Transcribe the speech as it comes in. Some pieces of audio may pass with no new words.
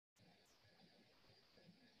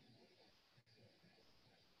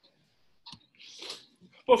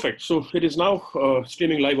Perfect. So it is now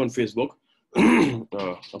streaming live on Facebook.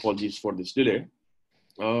 Apologies for this delay.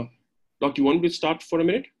 Doc, you want me to start for a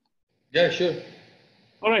minute? Yeah, sure.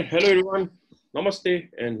 All right. Hello, everyone. Namaste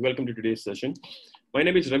and welcome to today's session. My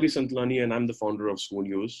name is Ravi Santlani and I'm the founder of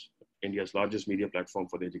ScooNews, India's largest media platform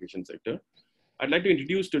for the education sector. I'd like to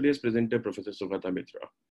introduce today's presenter, Professor Sugata Mitra.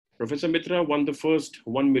 Professor Mitra won the first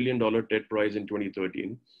 $1 million TED Prize in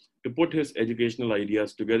 2013 to put his educational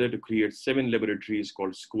ideas together to create 7 laboratories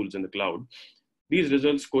called Schools in the Cloud. These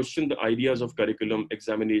results question the ideas of curriculum,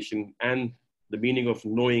 examination, and the meaning of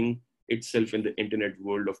knowing itself in the internet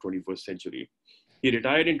world of 21st century. He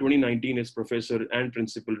retired in 2019 as professor and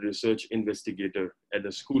principal research investigator at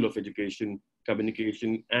the School of Education,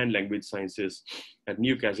 Communication and Language Sciences at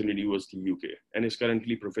Newcastle University, UK, and is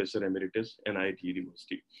currently Professor Emeritus at NIT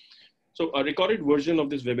University. So a recorded version of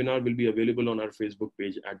this webinar will be available on our Facebook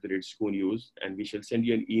page @ScooNews, and we shall send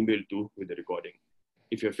you an email too with the recording.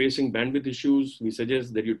 If you're facing bandwidth issues, we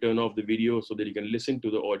suggest that you turn off the video so that you can listen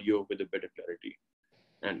to the audio with a better clarity.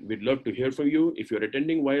 And we'd love to hear from you. If you're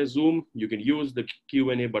attending via Zoom, you can use the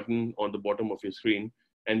Q&A button on the bottom of your screen,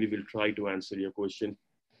 and we will try to answer your question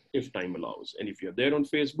if time allows. And if you're there on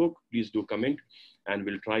Facebook, please do comment, and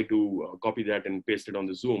we'll try to copy that and paste it on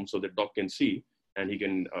the Zoom so that Doc can see and he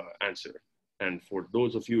can answer. And for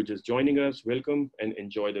those of you just joining us, welcome and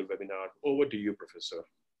enjoy the webinar. Over to you, Professor.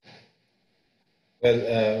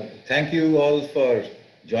 Well, thank you all for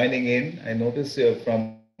joining in. I notice you're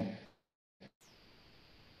from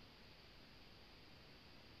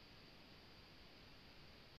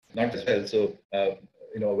not as well. So,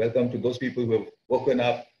 welcome to those people who have woken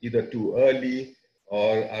up either too early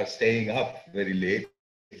or are staying up very late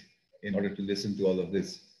in order to listen to all of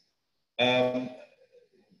this.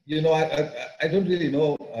 I don't really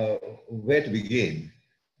know where to begin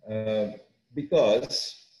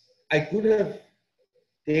because I could have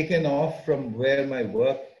taken off from where my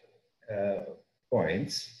work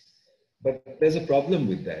points, but there's a problem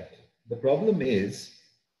with that. The problem is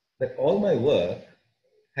that all my work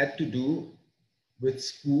had to do with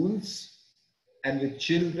schools and with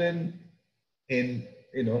children in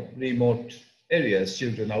remote areas,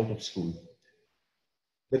 children out of school.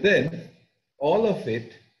 But then all of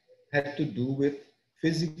it had to do with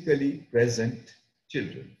physically present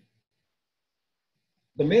children.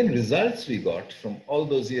 The main results we got from all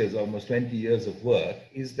those years, almost 20 years of work,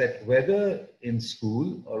 is that whether in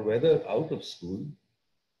school or whether out of school,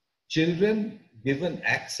 children given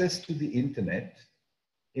access to the internet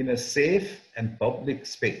in a safe and public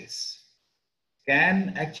space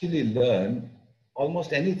can actually learn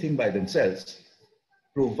almost anything by themselves,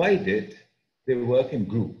 provided they work in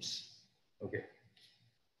groups. Okay.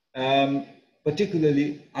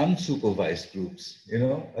 Particularly unsupervised groups.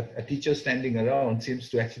 A teacher standing around seems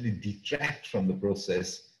to actually detract from the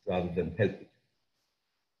process rather than help it.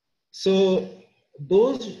 So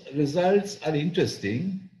those results are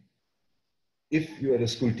interesting if you are a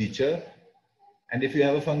school teacher and if you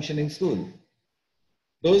have a functioning school.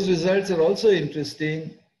 Those results are also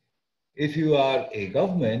interesting if you are a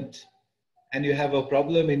government and you have a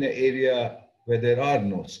problem in an area where there are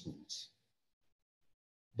no schools.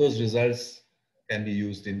 Those results can be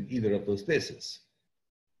used in either of those places.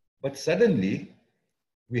 But suddenly,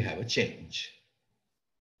 we have a change.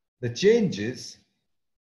 The change is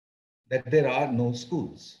that there are no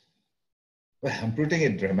schools. Well, I'm putting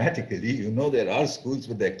it dramatically. There are schools,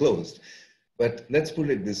 but they're closed. But let's put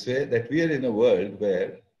it this way, that we are in a world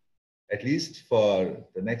where, at least for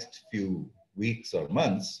the next few weeks or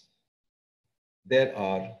months, there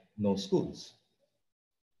are no schools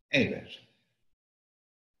anywhere.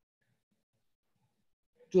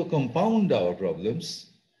 To compound our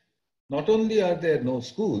problems, not only are there no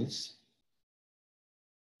schools,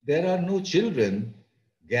 there are no children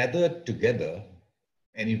gathered together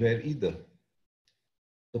anywhere either.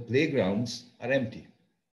 The playgrounds are empty.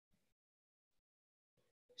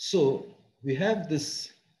 So we have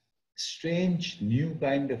this strange new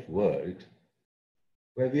kind of world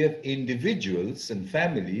where we have individuals and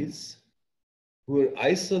families who are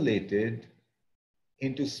isolated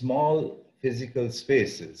into small physical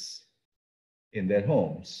spaces in their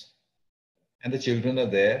homes, and the children are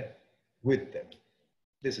there with them.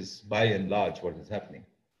 This is by and large what is happening.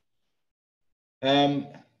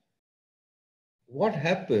 What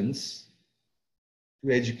happens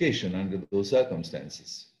to education under those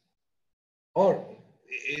circumstances? Or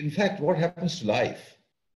in fact, what happens to life?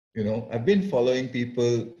 I've been following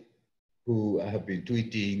people who have been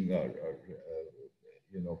tweeting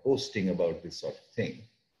or posting about this sort of thing.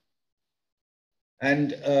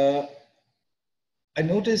 And I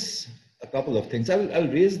notice a couple of things. I'll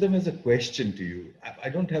raise them as a question to you. I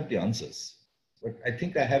don't have the answers, but I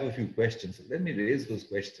think I have a few questions. So let me raise those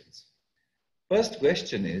questions. First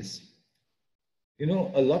question is, you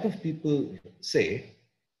know, a lot of people say,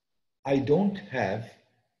 I don't have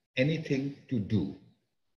anything to do,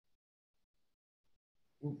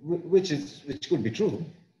 which could be true.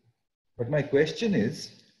 But my question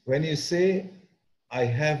is, when you say, I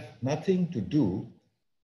have nothing to do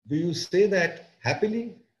you say that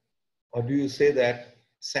happily or do you say that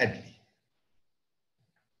sadly?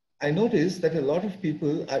 I notice that a lot of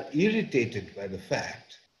people are irritated by the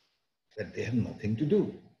fact that they have nothing to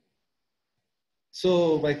do.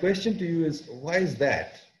 So my question to you is, why is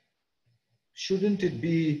that? Shouldn't it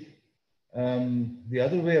be the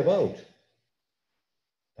other way about?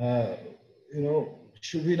 You know,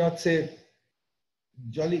 should we not say,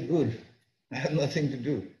 jolly good, I have nothing to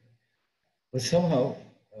do? But somehow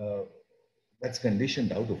that's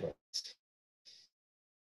conditioned out of us.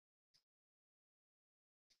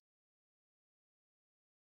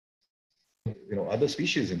 You know, other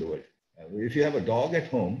species in the world. If you have a dog at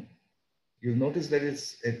home, you'll notice that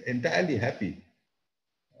it's entirely happy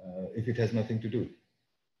if it has nothing to do.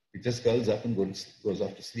 It just curls up and goes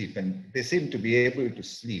off to sleep. And they seem to be able to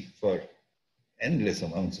sleep for endless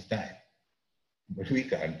amounts of time, but we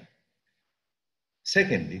can't.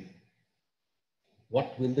 Secondly,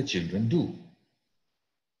 what will the children do?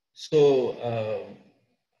 So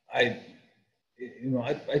I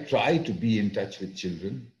try to be in touch with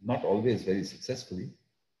children, not always very successfully,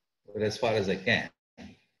 but as far as I can.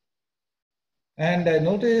 And I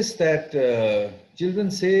noticed that children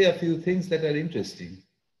say a few things that are interesting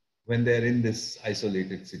when they're in this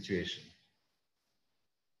isolated situation.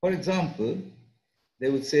 For example, they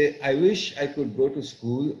would say, I wish I could go to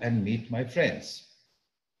school and meet my friends.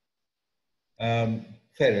 Fair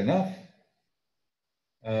enough.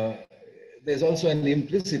 There's also an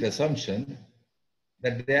implicit assumption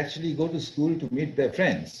that they actually go to school to meet their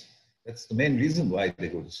friends. That's the main reason why they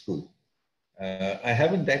go to school. I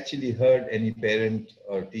haven't actually heard any parent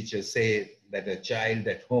or teacher say that a child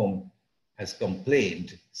at home has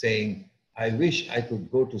complained, saying, I wish I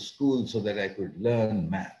could go to school so that I could learn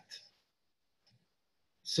math.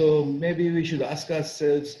 So maybe we should ask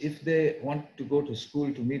ourselves, if they want to go to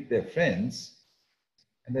school to meet their friends,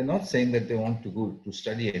 and they're not saying that they want to go to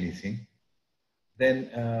study anything, then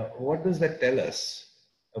what does that tell us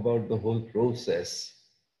about the whole process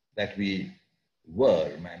that we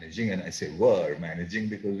were managing? And I say were managing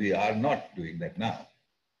because we are not doing that now.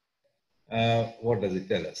 What does it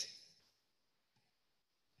tell us?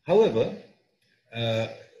 However,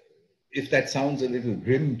 if that sounds a little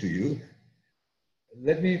grim to you,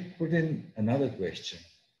 let me put in another question.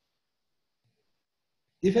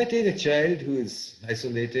 If I take a child who is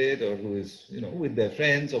isolated or who is, you know, with their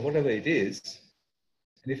friends or whatever it is,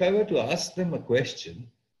 and if I were to ask them a question,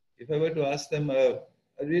 if I were to ask them a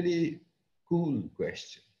really cool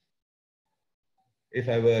question, if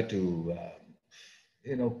I were to,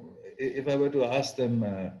 if I were to ask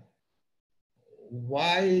them,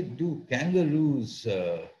 why do kangaroos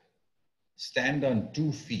stand on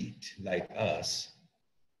 2 feet like us,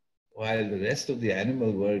 while the rest of the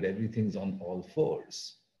animal world, everything's on all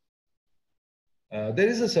 4s? There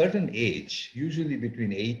is a certain age, usually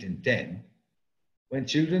between 8 and 10, when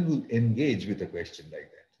children will engage with a question like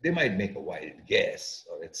that. They might make a wild guess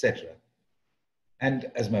or etc. And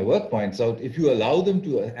as my work points out, if you allow them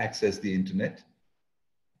to access the internet,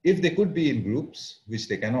 if they could be in groups, which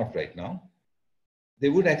they cannot right now, they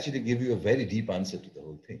would actually give you a very deep answer to the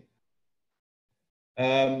whole thing.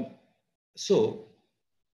 So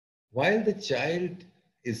while the child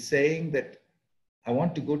is saying that I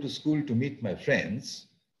want to go to school to meet my friends,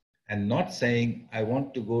 and not saying I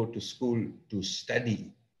want to go to school to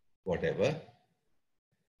study whatever,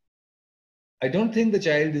 I don't think the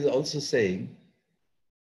child is also saying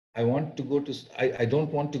I don't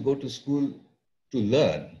want to go to school to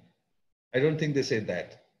learn. I don't think they say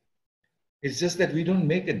that. It's just that we don't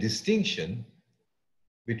make a distinction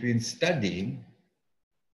between studying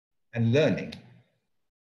and learning.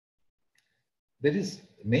 There is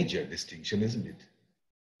a major distinction, isn't it?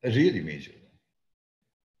 A really major one.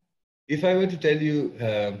 If I were to tell you,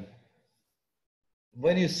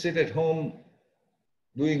 when you sit at home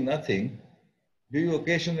doing nothing, do you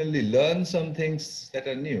occasionally learn some things that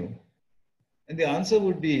are new? And the answer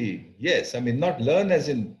would be yes. I mean, not learn as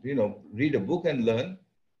in, you know, read a book and learn,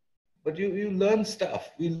 but you learn stuff.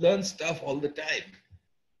 We learn stuff all the time.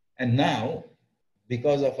 And now,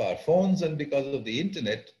 because of our phones and because of the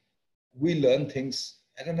internet, we learn things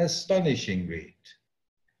at an astonishing rate.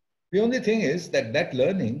 The only thing is that that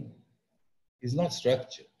learning is not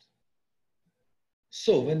structured.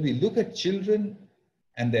 So when we look at children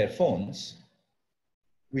and their phones,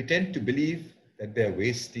 we tend to believe that they're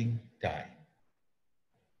wasting time.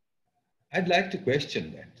 I'd like to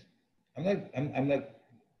question that. I'm not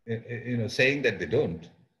saying that they don't,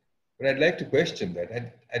 but I'd like to question that.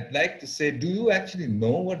 I'd like to say, do you actually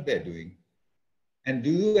know what they're doing? And do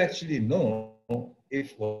you actually know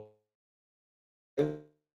if whatever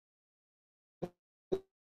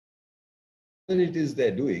it is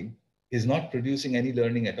they're doing is not producing any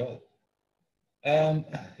learning at all?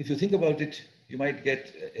 If you think about it, you might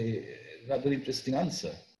get a rather interesting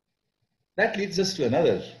answer. That leads us to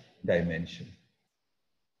another dimension.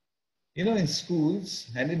 You know, in schools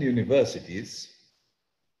and in universities,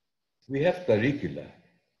 we have curricula.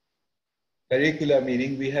 Curricula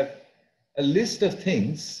meaning we have a list of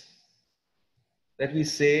things that we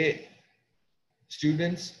say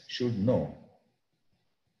students should know.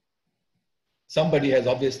 Somebody has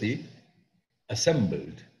obviously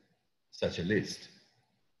assembled such a list.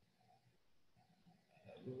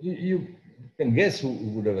 You can guess who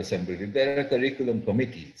would have assembled it. There are curriculum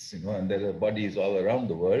committees, and there are bodies all around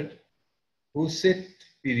the world who sit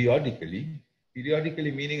periodically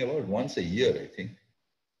meaning about once a year, I think,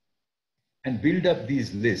 and build up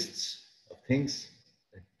these lists of things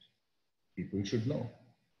that people should know.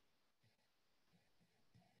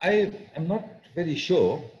 I am not very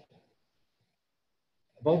sure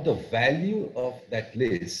about the value of that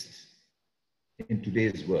list in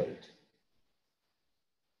today's world.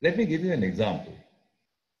 Let me give you an example.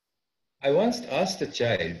 I once asked a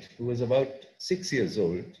child who was about 6 years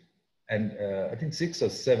old, and I think 6 or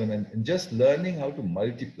 7, and just learning how to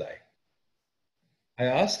multiply. I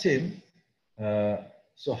asked him,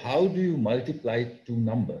 so how do you multiply two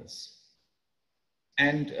numbers?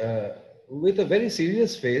 And with a very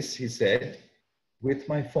serious face, he said, with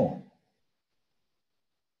my phone.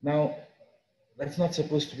 Now, that's not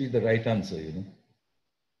supposed to be the right answer,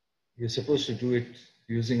 You're supposed to do it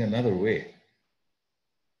using another way.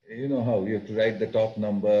 You know how you have to write the top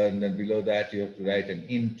number, and then below that you have to write an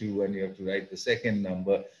into, and you have to write the second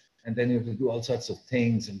number, and then you have to do all sorts of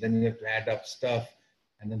things, and then you have to add up stuff,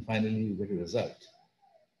 and then finally you get a result.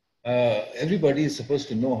 Everybody is supposed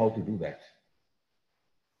to know how to do that.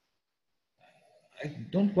 I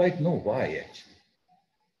don't quite know why, actually.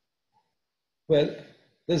 Well,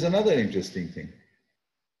 there's another interesting thing.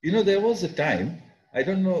 There was a time, I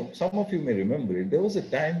don't know, some of you may remember it, there was a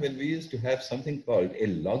time when we used to have something called a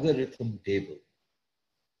logarithm table.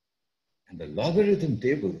 And the logarithm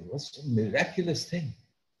table was a miraculous thing.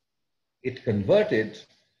 It converted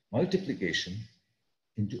multiplication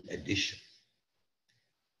into addition.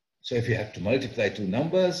 So if you have to multiply two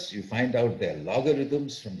numbers, you find out their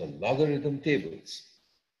logarithms from the logarithm tables.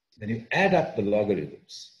 Then you add up the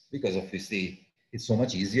logarithms, because obviously it's so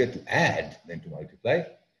much easier to add than to multiply.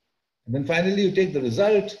 And then finally you take the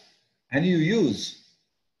result and you use,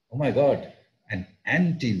 oh my God, an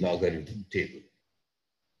anti-logarithm table.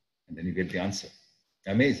 And then you get the answer.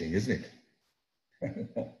 Amazing, isn't it?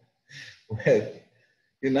 Well,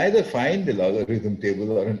 you neither find the logarithm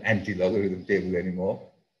table or an anti-logarithm table anymore,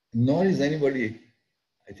 nor is anybody,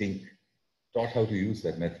 I think, taught how to use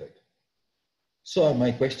that method. So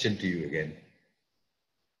my question to you again,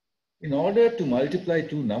 in order to multiply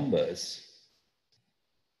two numbers,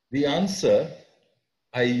 the answer,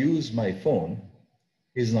 I use my phone,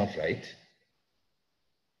 is not right.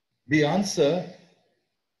 The answer,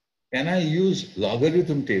 can I use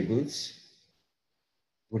logarithm tables,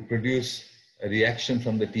 would produce a reaction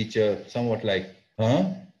from the teacher somewhat like, huh?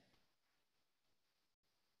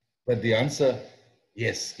 But the answer,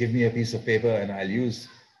 yes, give me a piece of paper and I'll use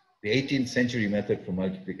the 18th century method for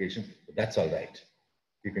multiplication, but that's all right.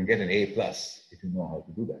 You can get an A+ if you know how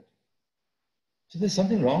to do that. So there's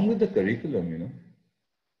something wrong with the curriculum,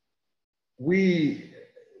 We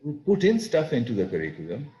put in stuff into the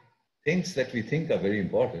curriculum, things that we think are very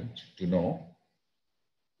important to know.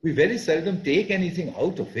 We very seldom take anything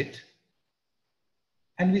out of it.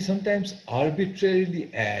 And we sometimes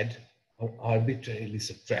arbitrarily add or arbitrarily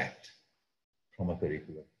subtract from a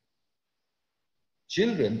curriculum.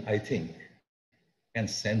 Children, I think, can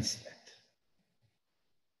sense that.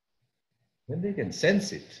 When they can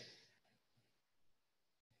sense it,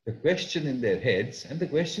 the question in their heads and the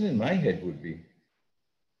question in my head would be,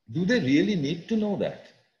 do they really need to know that?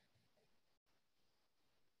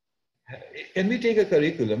 Can we take a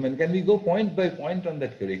curriculum and can we go point by point on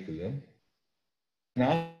that curriculum and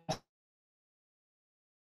ask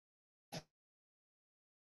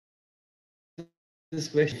this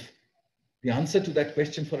question? The answer to that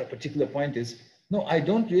question for a particular point is, no, I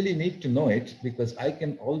don't really need to know it because I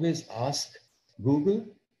can always ask Google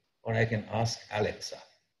or I can ask Alexa.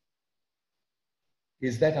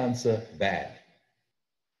 Is that answer bad?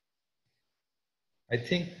 I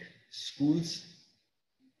think schools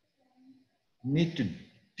need to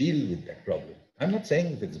deal with that problem. I'm not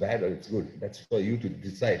saying if it's bad or it's good. That's for you to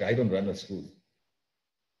decide. I don't run a school.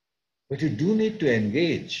 But you do need to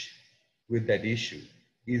engage with that issue.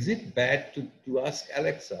 Is it bad to ask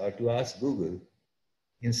Alexa or to ask Google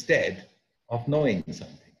instead of knowing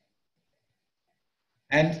something?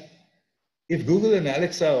 And if Google and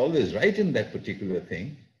Alexa are always right in that particular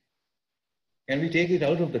thing, can we take it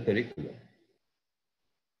out of the curriculum?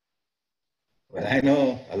 Well, I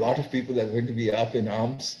know a lot of people are going to be up in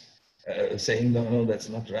arms saying, no, that's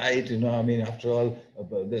not right. I mean, after all,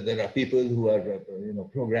 there are people who are,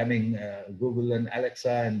 programming Google and Alexa,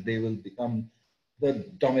 and they will become the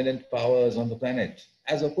dominant powers on the planet.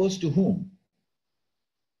 As opposed to whom?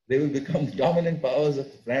 They will become dominant powers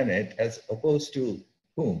of the planet as opposed to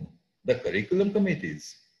whom? The curriculum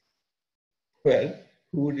committees. Well,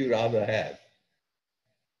 who would you rather have?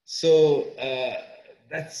 So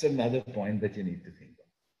that's another point that you need to think of.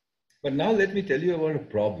 But now let me tell you about a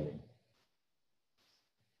problem.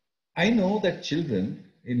 I know that children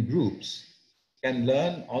in groups can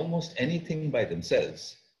learn almost anything by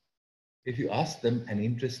themselves if you ask them an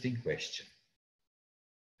interesting question.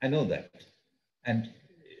 I know that. And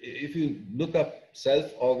if you look up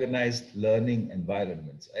self-organized learning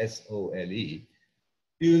environments, SOLE, you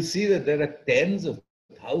will see that there are tens of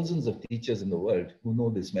thousands of teachers in the world who know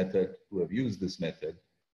this method, who have used this method,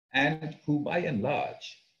 and who by and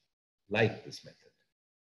large like this method.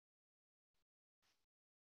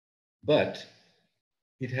 But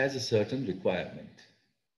it has a certain requirement.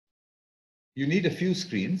 You need a few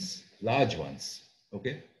screens, large ones,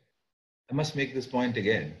 okay? I must make this point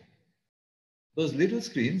again. Those little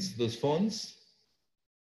screens, those phones,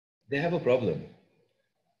 they have a problem.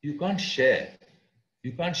 You can't share.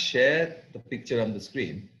 You can't share the picture on the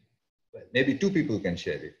screen. Well, maybe two people can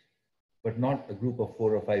share it, but not a group of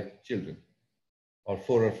 4 or 5 children or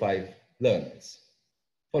 4 or 5 learners.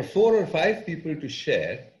 For 4 or 5 people to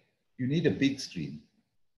share, you need a big screen,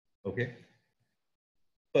 okay?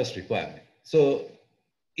 First requirement. So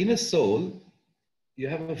in a SOL, you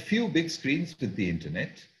have a few big screens with the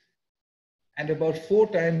internet and about 4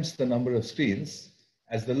 times the number of screens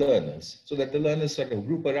as the learners, so that the learners sort of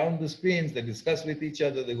group around the screens, they discuss with each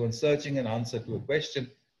other, they go on searching an answer to a question,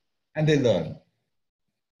 and they learn.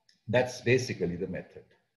 That's basically the method.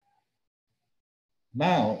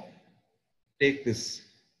 Now, take this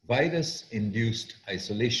virus-induced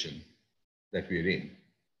isolation that we're in.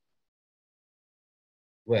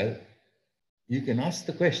 Well, you can ask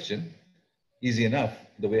the question, easy enough,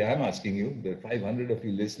 the way I'm asking you. There are 500 of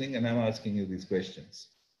you listening, and I'm asking you these questions.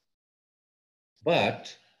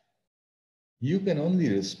 But you can only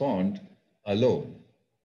respond alone.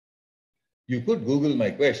 You could Google my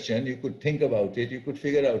question, you could think about it, you could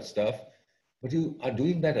figure out stuff, but you are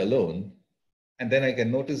doing that alone. And then I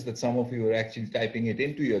can notice that some of you are actually typing it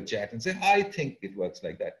into your chat and say, I think it works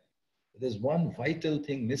like that. But there's one vital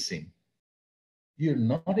thing missing. You're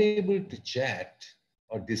not able to chat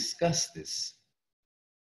or discuss this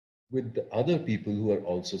with the other people who are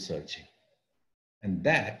also searching. And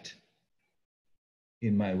that,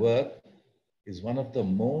 in my work, is one of the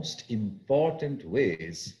most important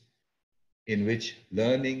ways in which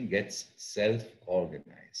learning gets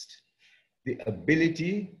self-organized. The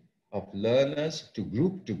ability of learners to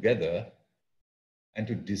group together and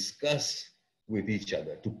to discuss with each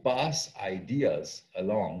other, to pass ideas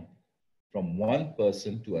along from one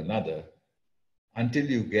person to another until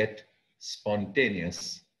you get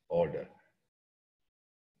spontaneous order.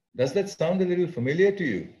 Does that sound a little familiar to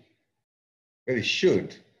you? Well, it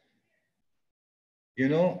should. You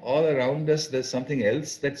know, all around us, there's something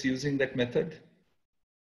else that's using that method.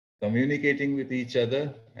 Communicating with each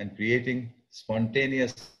other and creating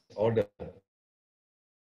spontaneous order.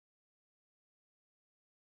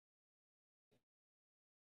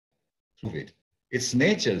 Through it. It's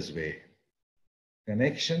nature's way.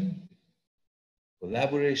 Connection,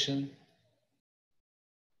 collaboration,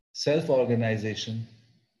 self-organization,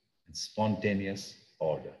 and spontaneous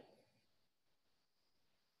order.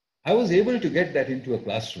 I was able to get that into a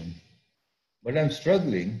classroom, but I'm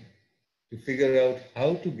struggling to figure out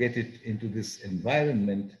how to get it into this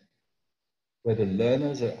environment where the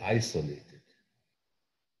learners are isolated.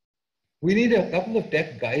 We need a couple of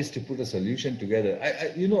tech guys to put a solution together.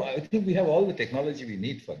 I think we have all the technology we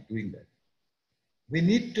need for doing that. We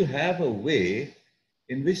need to have a way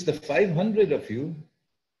in which the 500 of you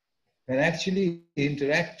can actually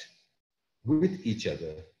interact with each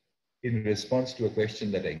other in response to a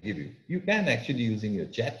question that I give you. You can actually using your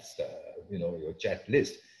chat, your chat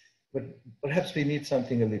list, but perhaps we need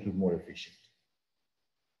something a little more efficient.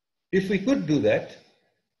 If we could do that,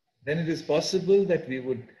 then it is possible that we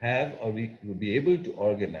would have, or we would be able to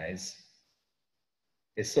organize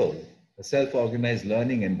a self-organized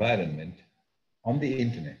learning environment on the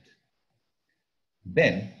internet.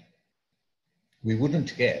 Then we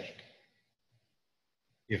wouldn't care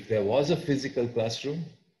if there was a physical classroom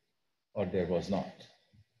or there was not.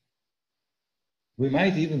 We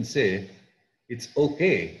might even say it's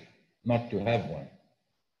okay not to have one.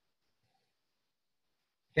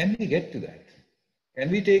 Can we get to that? Can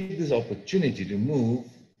we take this opportunity to move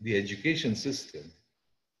the education system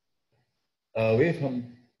away from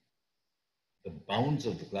the bounds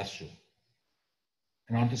of the classroom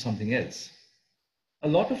and onto something else? A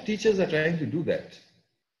lot of teachers are trying to do that,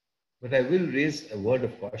 but I will raise a word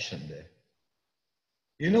of caution there.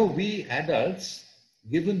 You know, we adults,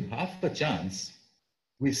 given half a chance,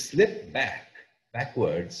 we slip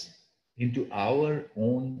backwards into our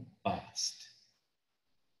own past.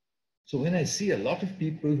 So when I see a lot of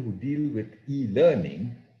people who deal with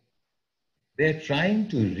e-learning, they're trying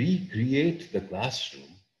to recreate the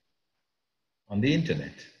classroom on the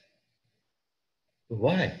internet.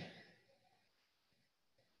 Why?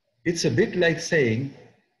 It's a bit like saying,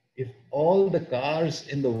 if all the cars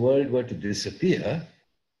in the world were to disappear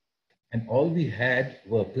and all we had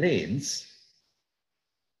were planes,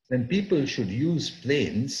 then people should use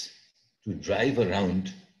planes to drive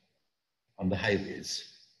around on the highways.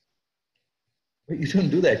 But you don't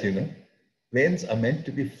do that, you know. Planes are meant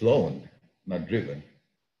to be flown, not driven.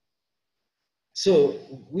 So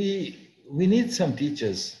we need some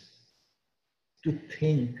teachers to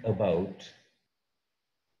think about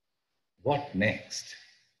what next?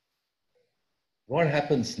 What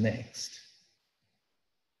happens next?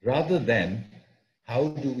 Rather than how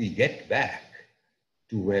do we get back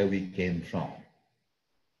to where we came from?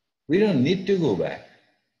 We don't need to go back.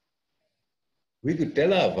 We could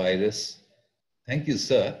tell our virus, thank you,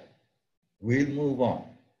 sir, we'll move on.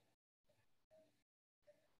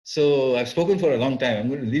 So I've spoken for a long time. I'm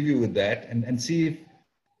going to leave you with that and see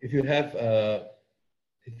if you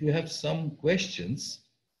have some questions.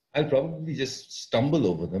 I'll probably just stumble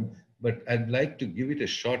over them, but I'd like to give it a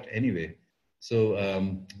shot anyway. So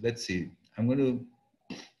let's see. I'm going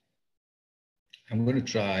to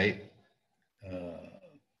try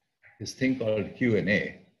this thing called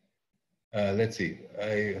Q&A. Let's see.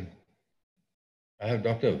 I have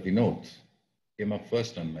Dr. Vinod came up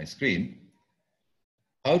first on my screen.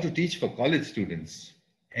 How to teach for college students?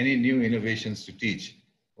 Any new innovations to teach?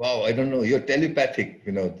 Wow, I don't know. You're telepathic,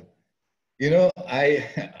 Vinod. You know,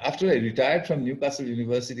 after I retired from Newcastle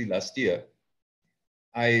University last year,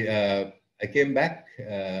 I came back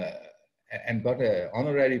and got an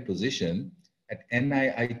honorary position at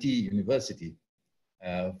NIIT University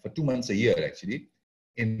for 2 months a year, actually,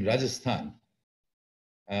 in Rajasthan.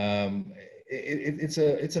 It's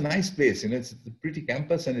a nice place, you know. It's a pretty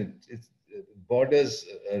campus, and it borders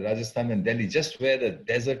Rajasthan and Delhi, just where the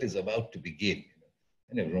desert is about to begin.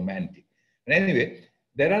 You know, romantic. But anyway,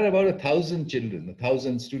 there are about 1,000 children,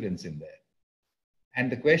 1,000 students in there.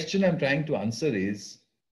 And the question I'm trying to answer is,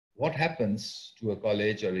 what happens to a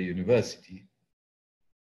college or a university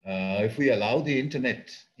if we allow the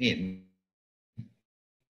internet in?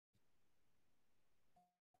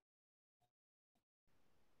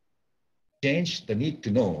 Change the need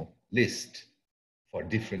to know list for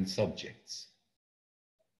different subjects.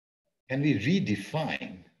 Can we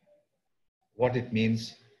redefine what it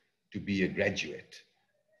means to be a graduate?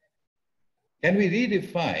 Can we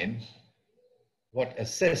redefine what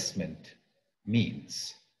assessment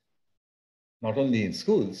means? Not only in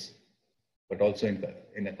schools, but also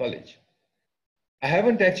in a college. I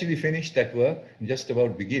haven't actually finished that work, I'm just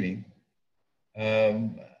about beginning.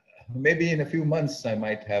 Maybe in a few months, I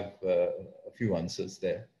might have a few answers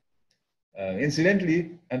there.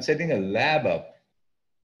 Incidentally, I'm setting a lab up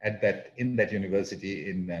in that university,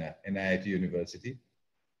 in NIIT University.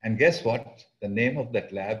 And guess what? The name of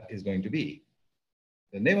that lab is going to be.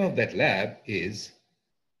 The name of that lab is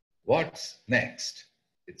What's Next?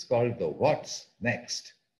 It's called the What's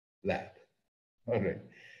Next Lab. All right.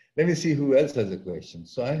 Let me see who else has a question.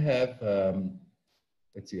 So I have,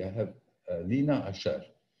 let's see, I have Lena Ashar.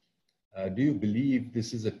 Do you believe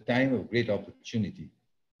this is a time of great opportunity?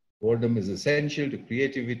 Boredom is essential to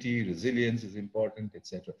creativity, resilience is important,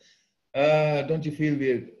 etc. Don't you feel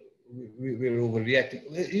we're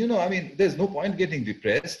overreacting? You know, I mean, there's no point getting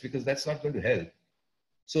depressed because that's not going to help.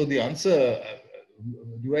 So the answer,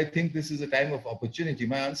 do I think this is a time of opportunity?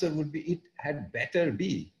 My answer would be, it had better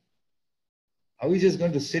be. Are we just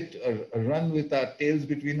going to sit or run with our tails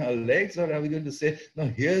between our legs, or are we going to say, no,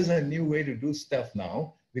 here's a new way to do stuff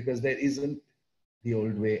now because there isn't the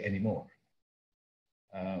old way anymore?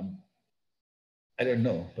 I don't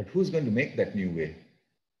know, but who's going to make that new way?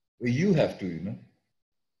 Well, you have to,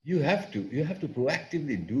 you have to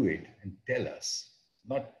proactively do it and tell us,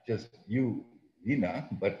 not just you, Rina,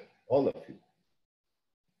 but all of you.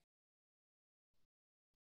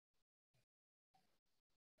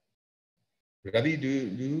 Ravi, do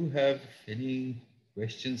you have any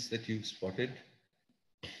questions that you've spotted?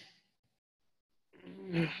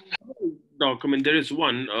 No, I mean, there is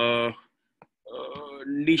one.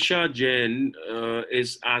 Nisha Jain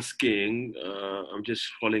is asking, I'm just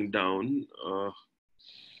falling down,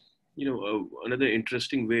 another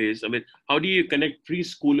interesting ways. I mean, how do you connect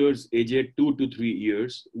preschoolers aged 2 to 3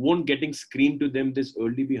 years? Won't getting screen to them this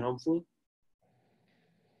early be harmful?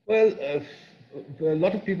 Well, a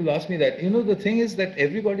lot of people ask me that. The thing is that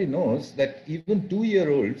everybody knows that even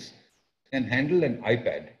 2-year-olds can handle an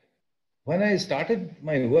iPad. When I started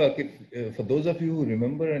my work, for those of you who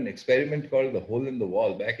remember an experiment called the Hole in the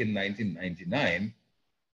Wall back in 1999,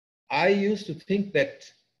 I used to think that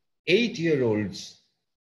 8-year-olds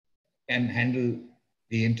can handle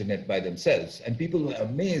the internet by themselves. And people were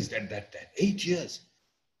amazed at that time. 8 years.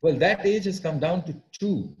 Well, that age has come down to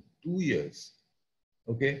 2 years.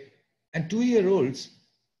 Okay. And 2-year-olds,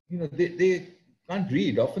 they can't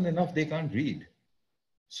read. Often enough, they can't read.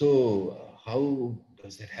 So how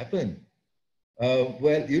does that happen?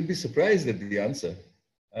 Well, you'd be surprised at the answer.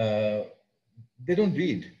 They don't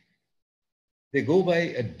read. They go by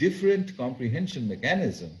a different comprehension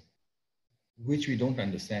mechanism, which we don't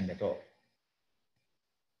understand at all.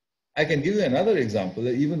 I can give you another example,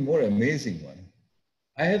 an even more amazing one.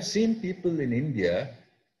 I have seen people in India,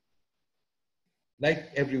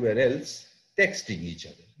 like everywhere else, texting each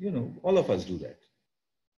other. All of us do that.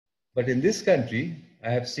 But in this country, I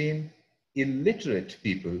have seen illiterate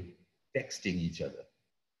people texting each other.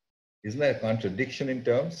 Isn't that a contradiction in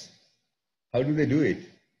terms? How do they do it?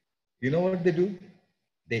 You know what they do?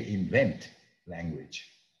 They invent language.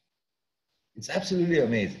 It's absolutely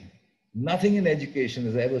amazing. Nothing in education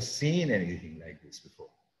has ever seen anything like this before.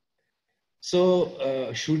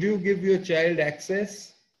 So should you give your child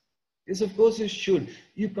access? Yes, of course you should.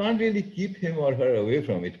 You can't really keep him or her away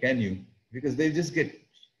from it, can you? Because they just get,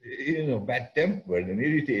 bad-tempered and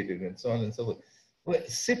irritated and so on and so forth. Well,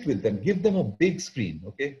 sit with them, give them a big screen,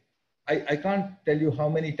 okay? I can't tell you how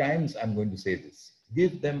many times I'm going to say this.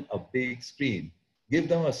 Give them a big screen. Give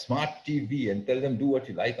them a smart TV and tell them do what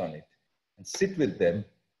you like on it. And sit with them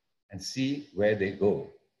and see where they go.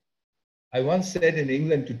 I once said in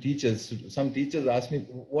England to teachers, some teachers asked me,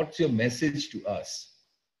 what's your message to us?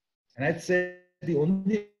 And I'd said, the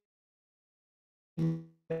only message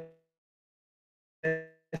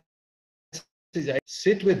I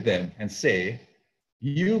sit with them and say,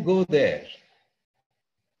 you go there,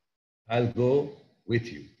 I'll go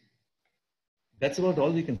with you. That's about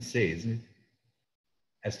all we can say, isn't it?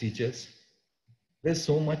 As teachers, there's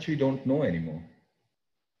so much we don't know anymore.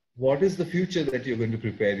 What is the future that you're going to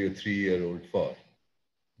prepare your 3-year-old for?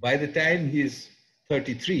 By the time he's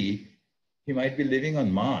 33, he might be living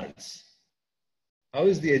on Mars. How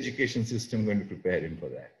is the education system going to prepare him for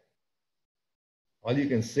that? All you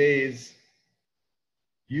can say is,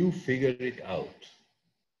 you figure it out.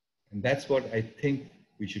 And that's what I think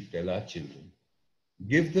we should tell our children.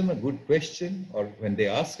 Give them a good question, or when they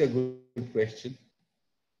ask a good question,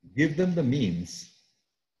 give them the means,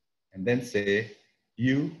 and then say,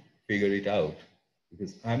 you figure it out,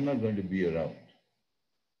 because I'm not going to be around.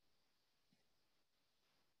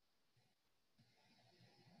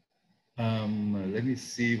 Let me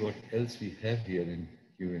see what else we have here in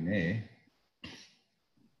Q&A.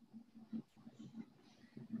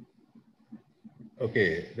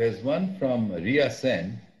 Okay, there's one from Ria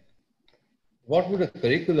Sen. What would a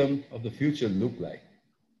curriculum of the future look like?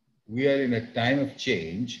 We are in a time of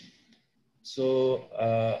change. So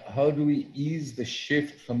how do we ease the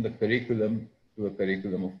shift from the curriculum to a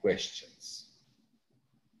curriculum of questions?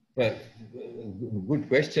 Well, good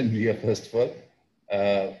question, Ria, first of all.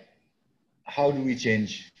 How do we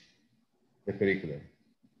change the curriculum?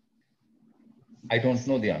 I don't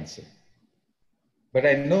know the answer. But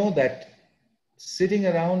I know that sitting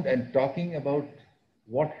around and talking about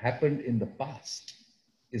what happened in the past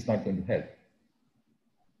is not going to help.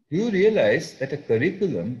 Do you realize that a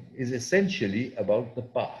curriculum is essentially about the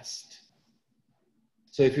past?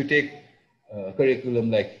 So if you take a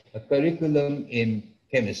curriculum like a curriculum in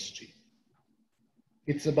chemistry,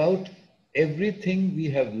 it's about everything we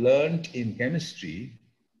have learned in chemistry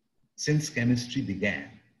since chemistry began.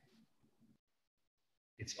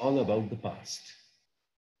 It's all about the past.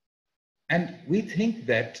 And we think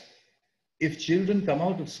that if children come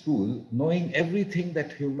out of school knowing everything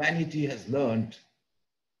that humanity has learned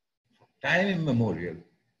time immemorial,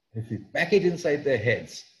 if we pack it inside their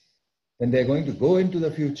heads, then they're going to go into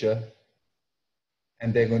the future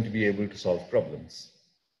and they're going to be able to solve problems.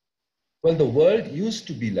 Well, the world used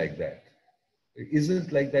to be like that. It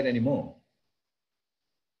isn't like that anymore.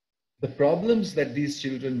 The problems that these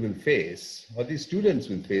children will face, or these students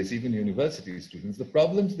will face, even university students, the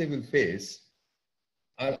problems they will face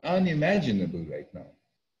are unimaginable right now.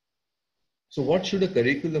 So what should a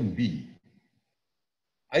curriculum be?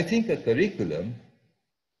 I think a curriculum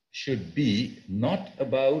should be not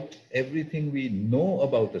about everything we know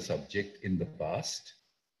about a subject in the past,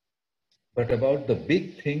 but about the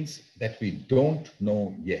big things that we don't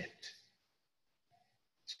know yet.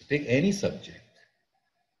 So take any subject,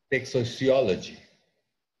 take sociology.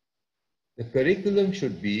 The curriculum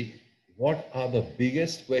should be what are the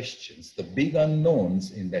biggest questions, the big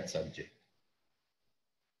unknowns in that subject.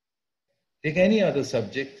 Take any other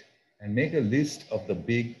subject and make a list of the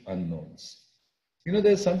big unknowns. You know,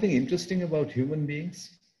 there's something interesting about human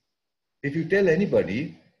beings. If you tell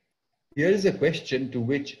anybody, here is a question to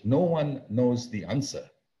which no one knows the answer,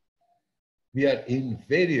 we are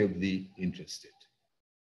invariably interested.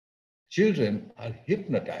 Children are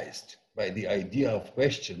hypnotized by the idea of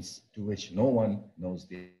questions to which no one knows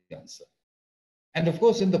the answer. And of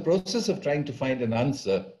course, in the process of trying to find an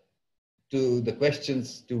answer to the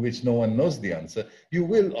questions to which no one knows the answer, you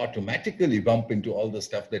will automatically bump into all the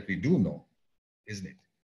stuff that we do know, isn't it?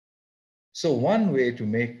 So one way to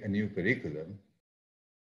make a new curriculum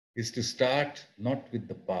is to start not with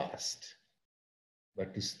the past,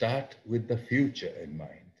 but to start with the future in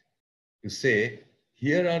mind. To say,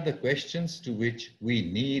 here are the questions to which we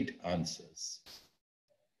need answers.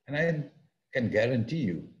 And I can guarantee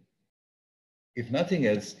you, if nothing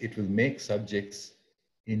else, it will make subjects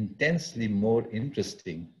intensely more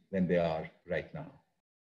interesting than they are right now.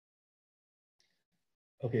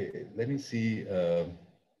 Okay, let me see.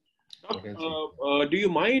 What else Do you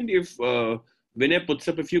mind if Vinay puts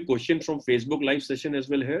up a few questions from Facebook live session as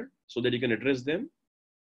well here so that you can address them?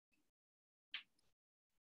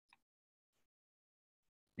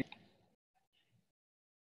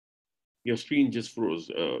 Your screen just froze.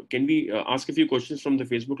 Can we ask a few questions from the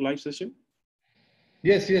Facebook live session?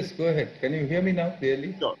 Yes, yes, go ahead. Can you hear me now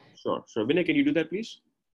clearly? Sure. Vinay, can you do that, please?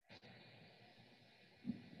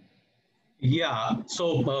 Yeah,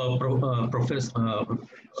 so Professor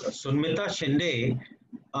Sunmita Shinde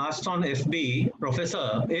asked on FB,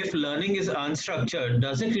 Professor, if learning is unstructured,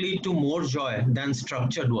 does it lead to more joy than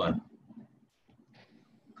structured one?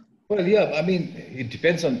 Well, yeah, I mean, it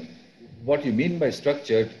depends on what you mean by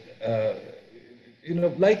structured. You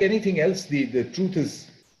know, like anything else, the truth is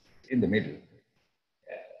in the middle.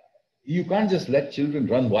 You can't just let children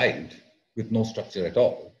run wild with no structure at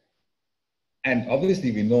all. And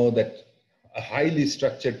obviously, we know that a highly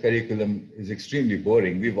structured curriculum is extremely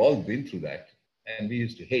boring. We've all been through that, and we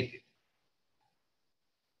used to hate it.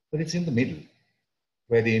 But it's in the middle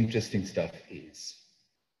where the interesting stuff is.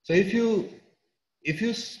 So if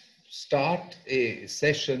you start a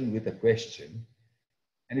session with a question,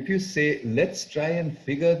 and if you say, let's try and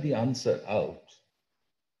figure the answer out,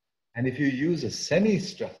 and if you use a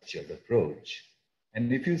semi-structured approach,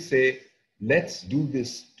 and if you say, let's do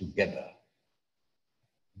this together,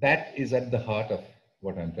 that is at the heart of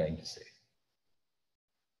what I'm trying to say.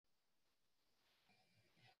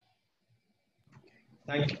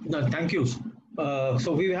 Thank you.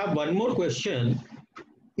 So we have one more question.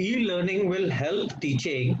 E-learning will help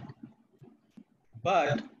teaching,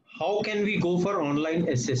 but how can we go for online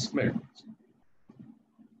assessment?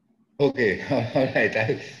 Okay, all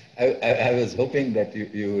right. I was hoping that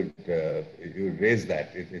you would raise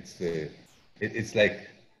that. It's like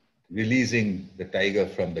releasing the tiger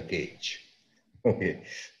from the cage. Okay,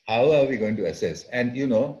 how are we going to assess? And you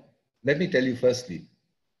know, let me tell you firstly,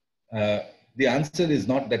 the answer is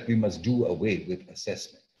not that we must do away with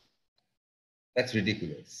assessment. That's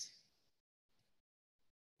ridiculous.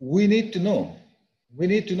 We need to know. We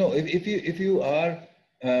need to know if you are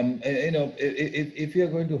you know, if you're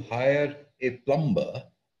going to hire a plumber,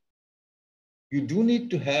 you do need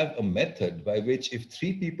to have a method by which if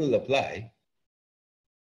 3 people apply,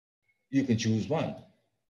 you can choose one.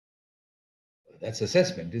 That's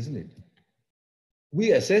assessment, isn't it?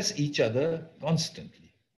 We assess each other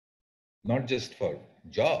constantly, not just for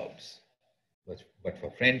jobs, but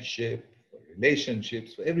for friendship, for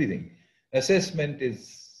relationships, for everything. Assessment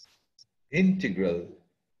is integral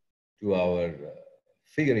to our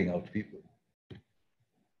figuring out people.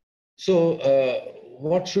 So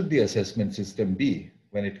what should the assessment system be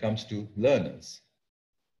when it comes to learners?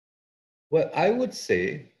 Well, I would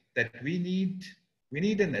say that we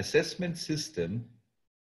need an assessment system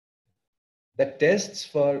that tests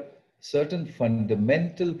for certain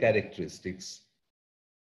fundamental characteristics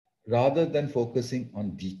rather than focusing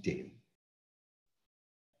on detail.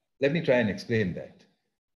 Let me try and explain that.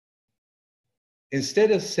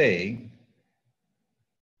 Instead of saying,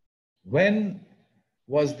 when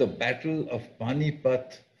was the Battle of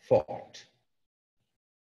Panipat fought?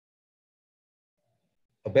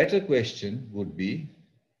 A better question would be,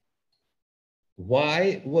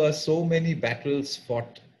 why were so many battles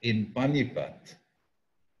fought in Panipat?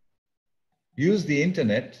 Use the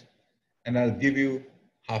internet and I'll give you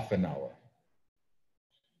half an hour.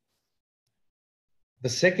 The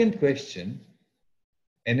second question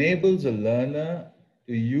enables a learner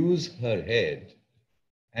to use her head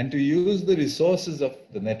and to use the resources of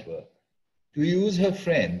the network, to use her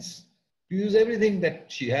friends, to use everything that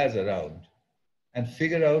she has around and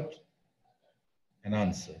figure out an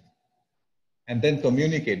answer and then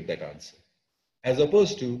communicate that answer, as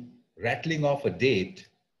opposed to rattling off a date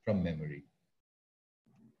from memory.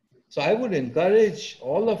 So I would encourage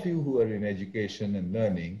all of you who are in education and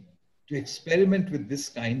learning to experiment with this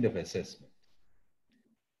kind of assessment.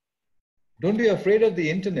 Don't be afraid of the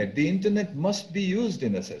internet. The internet must be used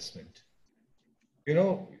in assessment. You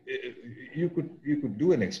know, you could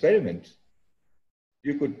do an experiment.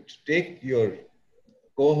 You could take your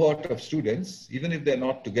cohort of students, even if they're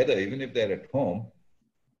not together, even if they're at home,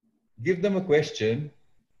 give them a question,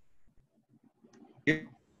 give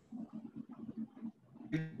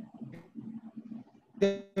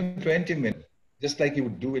them 20 minutes, just like you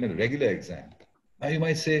would do in a regular exam. Now you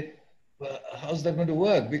might say, well, how's that going to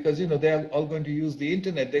work? Because, you know, they're all going to use the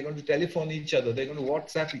internet. They're going to telephone each other. They're going to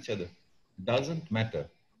WhatsApp each other. Doesn't matter.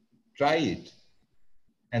 Try it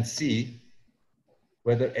and see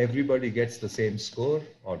whether everybody gets the same score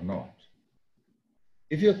or not.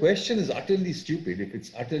 If your question is utterly stupid, if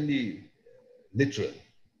it's utterly literal,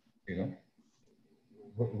 you know,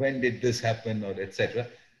 when did this happen or etc.,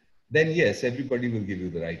 then yes, everybody will give you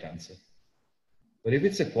the right answer. But if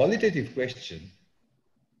it's a qualitative question,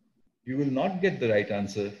 you will not get the right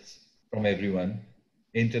answers from everyone,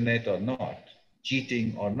 internet or not,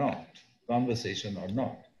 cheating or not, conversation or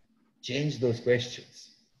not. Change those questions.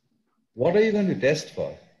 What are you going to test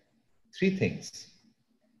for? 3 things.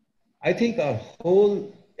 I think our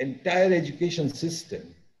whole entire education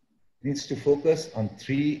system needs to focus on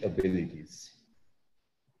 3 abilities.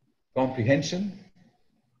 Comprehension,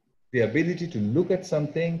 the ability to look at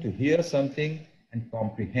something, to hear something, and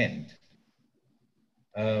comprehend.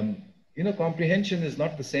 You know, comprehension is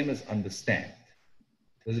not the same as understand.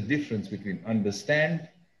 There's a difference between understand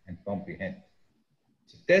and comprehend.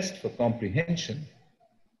 So test for comprehension.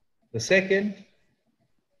 The second,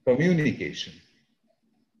 communication.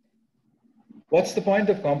 What's the point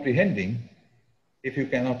of comprehending if you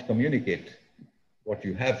cannot communicate what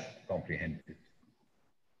you have comprehended?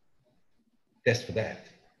 Test for that.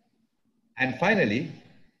 And finally,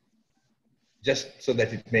 just so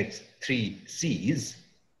that it makes 3 C's,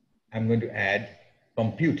 I'm going to add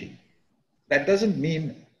computing. That doesn't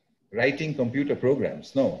mean writing computer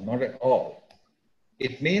programs. No, not at all.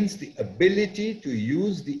 It means the ability to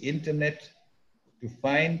use the internet to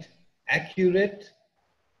find accurate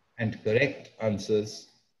and correct answers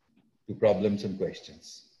to problems and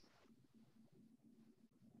questions.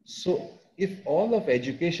 So if all of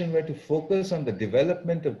education were to focus on the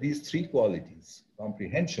development of these 3 qualities,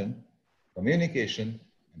 comprehension, communication,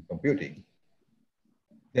 and computing,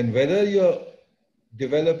 then whether you're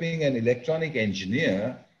developing an electronic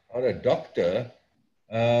engineer or a doctor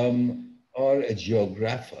or a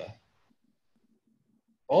geographer,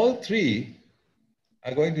 all 3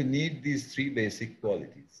 are going to need these 3 basic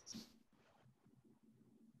qualities.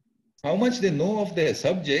 How much they know of their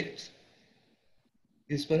subject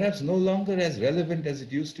is perhaps no longer as relevant as it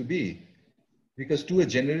used to be, because to a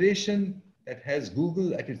generation that has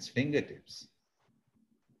Google at its fingertips,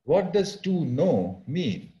 what does to know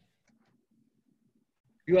mean?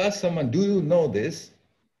 You ask someone, do you know this?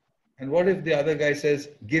 And what if the other guy says,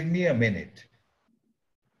 give me a minute?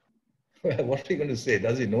 Well, what are you going to say?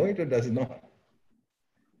 Does he know it or does he not?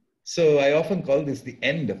 So I often call this the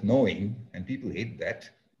end of knowing, and people hate that.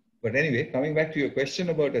 But anyway, coming back to your question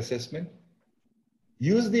about assessment,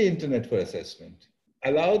 use the internet for assessment.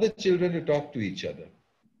 Allow the children to talk to each other,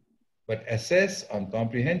 but assess on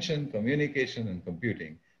comprehension, communication, and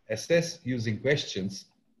computing. Assess using questions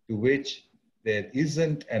to which there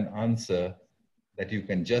isn't an answer that you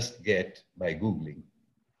can just get by Googling.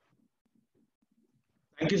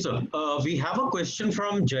 Thank you, sir. We have a question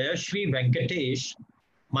from Jayashri Venkatesh.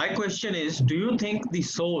 My question is, do you think with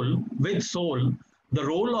soul, the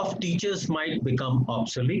role of teachers might become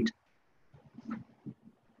obsolete?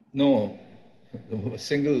 No, a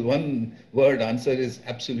single one word answer is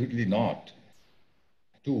absolutely not.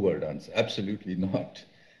 Two word answer, absolutely not.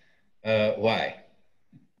 Why?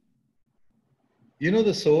 You know,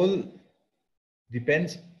 the soul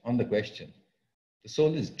depends on the question. The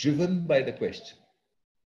soul is driven by the question.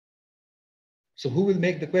 So who will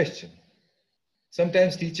make the question?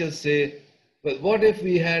 Sometimes teachers say, well, what if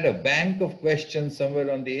we had a bank of questions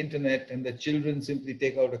somewhere on the internet and the children simply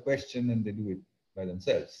take out a question and they do it by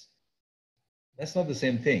themselves? That's not the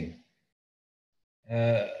same thing.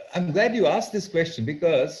 I'm glad you asked this question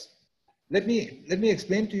because let me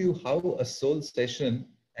explain to you how a soul session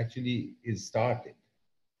actually is started.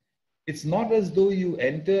 It's not as though you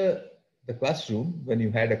enter the classroom when you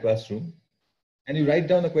had a classroom and you write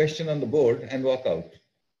down a question on the board and walk out.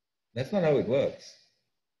 That's not how it works.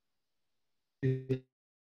 You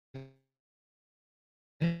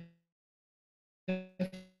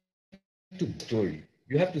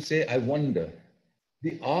have to say, I wonder.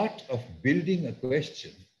 The art of building a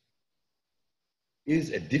question is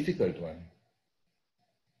a difficult one.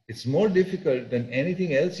 It's more difficult than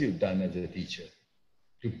anything else you've done as a teacher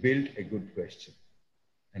to build a good question.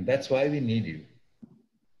 And that's why we need you.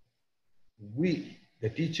 We, the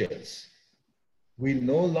teachers, we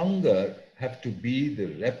no longer have to be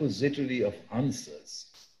the repository of answers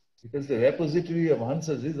because the repository of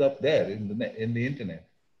answers is up there in the internet.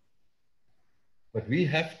 But we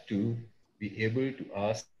have to be able to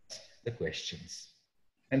ask the questions.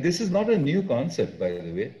 And this is not a new concept, by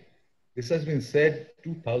the way. This has been said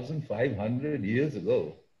 2,500 years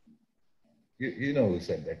ago. You know who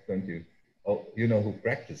said that, don't you? Oh, you know who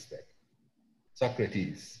practiced that?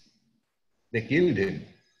 Socrates. They killed him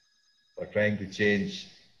for trying to change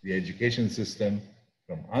the education system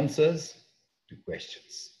from answers to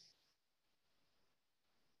questions.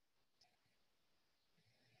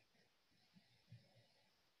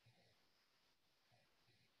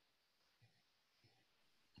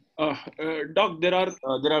 Doc, there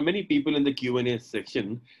are many people in the Q&A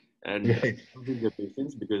section, and Right. losing their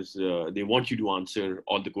patience because they want you to answer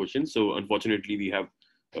all the questions. So unfortunately, we have,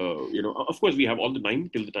 of course, we have all the time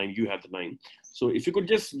till the time you have the time. So if you could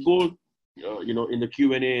just go, in the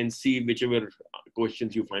Q&A and see whichever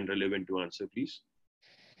questions you find relevant to answer, please.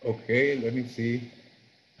 Okay, let me see.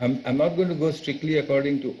 I'm not going to go strictly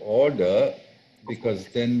according to order because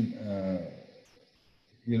then,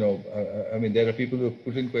 I mean, there are people who have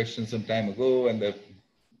put in questions some time ago and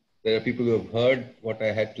there are people who have heard what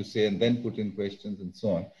I had to say and then put in questions and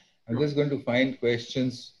so on. I'm just going to find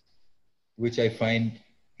questions which I find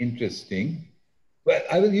interesting. Well,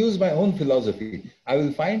 I will use my own philosophy. I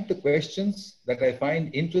will find the questions that I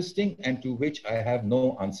find interesting and to which I have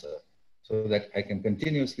no answer so that I can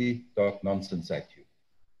continuously talk nonsense at you.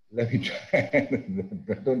 Let me try.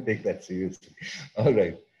 Don't take that seriously. All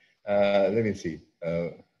right. Let me see.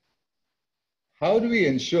 How do we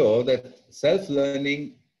ensure that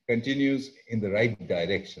self-learning continues in the right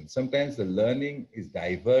direction? Sometimes the learning is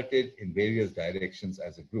diverted in various directions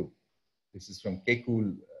as a group. This is from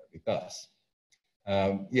Kekul Vikas.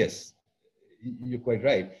 Yes, you're quite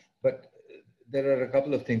right. But there are a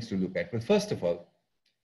couple of things to look at. But first of all,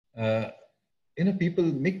 people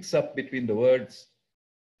mix up between the words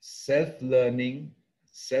self-learning,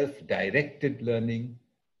 self-directed learning,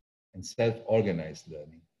 and self-organized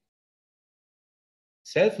learning.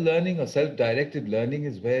 Self-learning or self-directed learning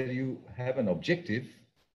is where you have an objective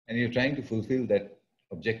and you're trying to fulfill that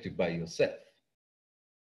objective by yourself.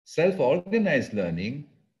 Self-organized learning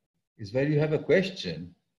is where you have a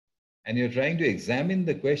question and you're trying to examine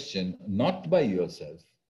the question not by yourself,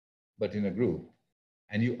 but in a group,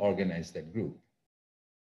 and you organize that group.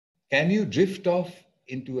 Can you drift off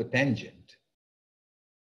into a tangent?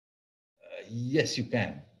 Yes, you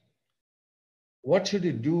can. What should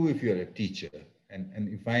you do if you're a teacher and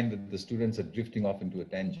you find that the students are drifting off into a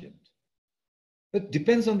tangent? It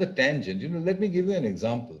depends on the tangent. Let me give you an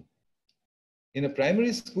example. In a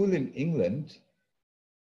primary school in England,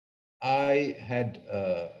 I had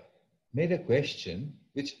made a question,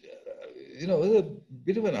 which, was a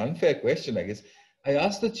bit of an unfair question, I guess. I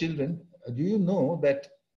asked the children, do you know that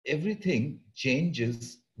everything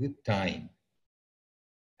changes with time?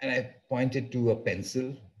 And I pointed to a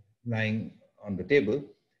pencil lying on the table.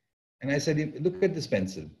 And I said, look at this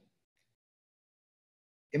pencil.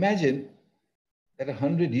 Imagine that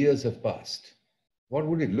 100 years have passed. What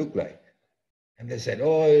would it look like? And they said,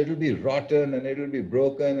 oh, it'll be rotten and it'll be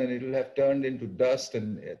broken and it'll have turned into dust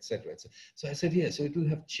and etc. So I said, yeah, so it will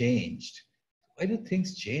have changed. Why do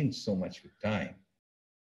things change so much with time?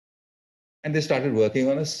 And they started working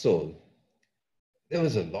on a soul. There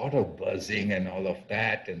was a lot of buzzing and all of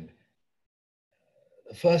that. And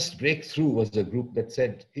the first breakthrough was a group that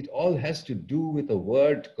said it all has to do with a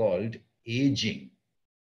word called aging.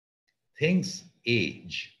 Things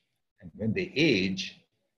age. And when they age,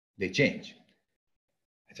 they change.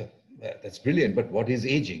 I thought, that's brilliant, but what is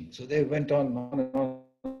aging? So they went on and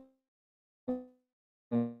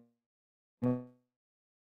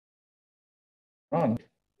on.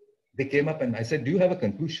 They came up and I said, do you have a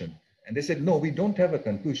conclusion? And they said, no, we don't have a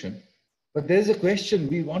conclusion, but there's a question.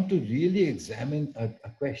 We want to really examine a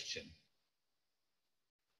question.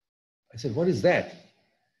 I said, what is that?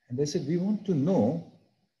 And they said, we want to know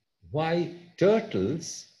why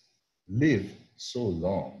turtles live so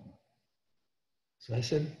long. So I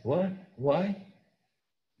said, what? Why?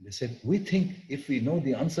 They said, we think if we know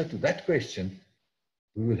the answer to that question,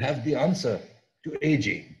 we will have the answer to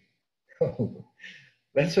aging.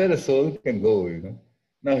 That's where the soul can go, you know.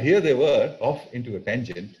 Now here they were off into a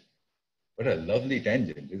tangent. What a lovely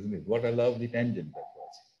tangent, isn't it? What a lovely tangent that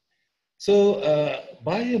was. So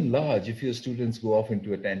by and large, if your students go off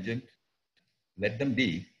into a tangent, let them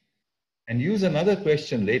be and use another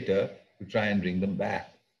question later to try and bring them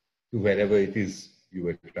back to wherever it is you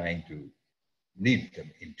were trying to lead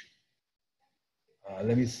them into.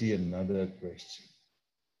 Let me see another question.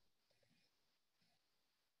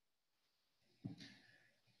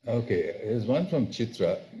 Okay, here's one from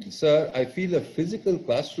Chitra. Sir, I feel a physical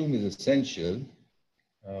classroom is essential.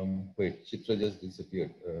 Wait, Chitra just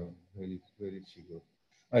disappeared. Where did she go?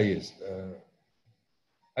 Ah, yes.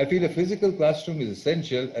 I feel a physical classroom is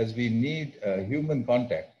essential as we need human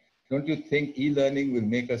contact. Don't you think e-learning will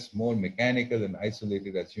make us more mechanical and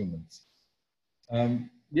isolated as humans?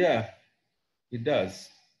 Yeah, it does.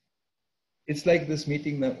 It's like this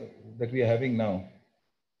meeting that we are having now.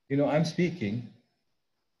 You know, I'm speaking.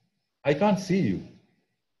 I can't see you.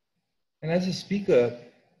 And as a speaker,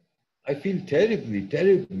 I feel terribly,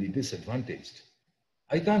 terribly disadvantaged.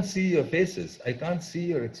 I can't see your faces. I can't see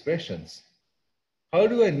your expressions. How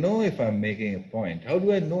do I know if I'm making a point? How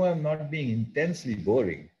do I know I'm not being intensely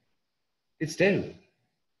boring? It's terrible.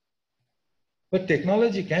 But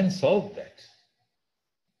technology can solve that.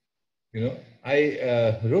 You know,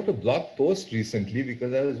 I wrote a blog post recently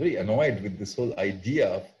because I was very annoyed with this whole idea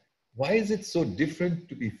of why is it so different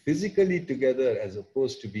to be physically together as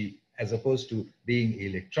opposed to being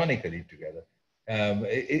electronically together.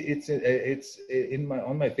 It's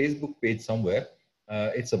on my Facebook page somewhere.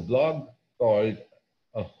 It's a blog called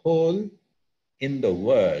 "A Hole in the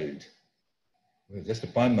World." Well, just a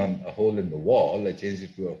pun on a hole in the wall. I changed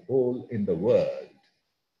it to a hole in the world.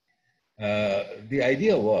 The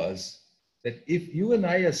idea was that if you and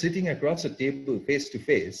I are sitting across a table face to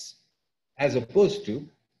face, as opposed to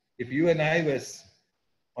if you and I were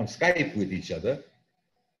on Skype with each other,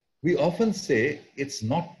 we often say it's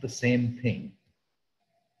not the same thing.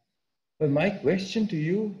 Well, my question to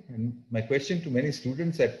you and my question to many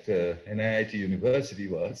students at NIIT University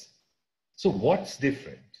was, so what's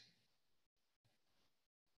different?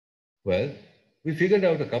 Well, we figured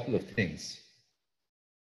out a couple of things.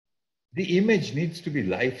 The image needs to be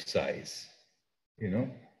life-size, you know.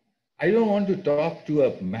 I don't want to talk to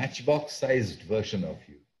a matchbox-sized version of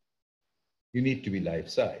you. You need to be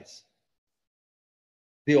life-size.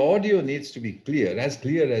 The audio needs to be clear as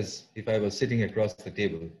if I was sitting across the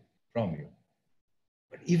table from you.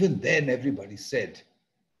 But even then, everybody said,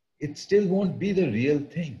 it still won't be the real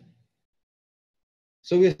thing.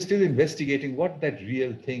 So we're still investigating what that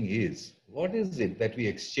real thing is. What is it that we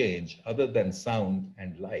exchange other than sound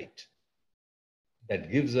and light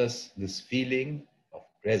that gives us this feeling of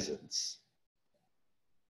presence?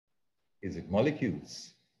 Is it molecules?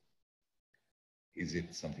 Is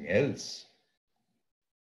it something else?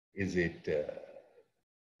 Is it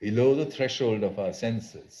below the threshold of our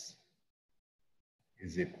senses?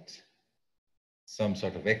 Is it some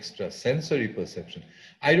sort of extra sensory perception?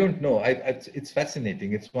 I don't know. It's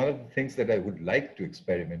fascinating. It's one of the things that I would like to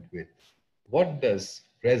experiment with. What does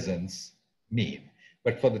presence mean?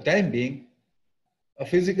 But for the time being, a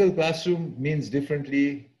physical classroom means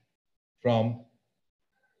differently from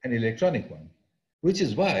an electronic one, which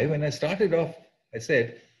is why when I started off, I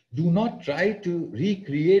said, do not try to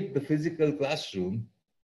recreate the physical classroom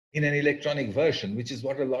in an electronic version, which is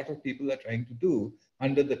what a lot of people are trying to do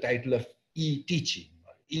under the title of e-teaching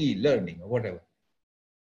or e-learning or whatever.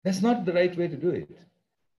 That's not the right way to do it.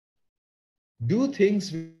 Do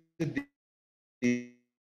things with the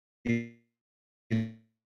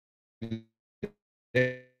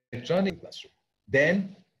electronic classroom.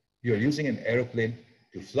 Then you're using an aeroplane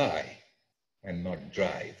to fly and not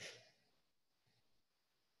drive.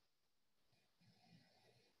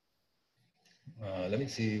 Let me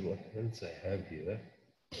see what else I have here.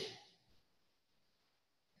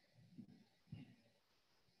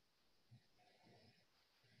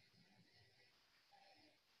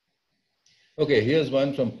 Okay, here's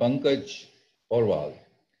one from Pankaj Orwal.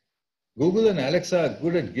 Google and Alexa are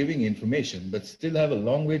good at giving information, but still have a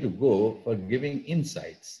long way to go for giving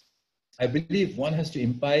insights. I believe one has to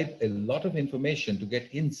imbibe a lot of information to get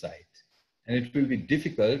insight, and it will be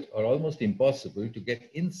difficult or almost impossible to get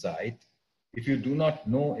insight if you do not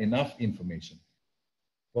know enough information.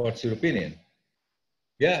 What's your opinion?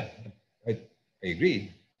 Yeah, I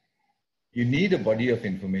agree. You need a body of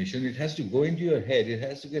information. It has to go into your head. It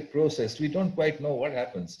has to get processed. We don't quite know what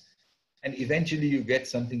happens. And eventually you get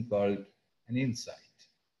something called an insight.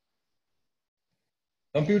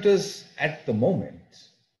 Computers at the moment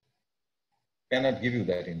cannot give you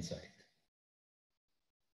that insight.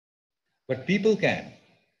 But people can,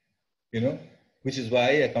 which is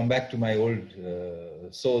why I come back to my old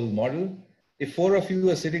soul model. If 4 of you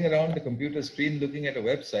are sitting around the computer screen looking at a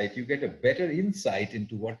website, you get a better insight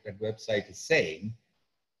into what that website is saying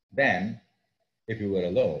than if you were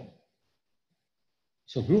alone.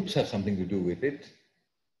 So groups have something to do with it.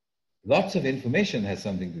 Lots of information has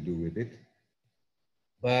something to do with it.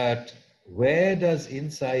 But where does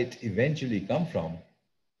insight eventually come from?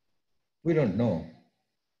 We don't know.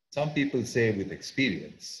 Some people say with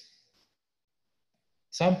experience.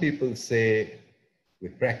 Some people say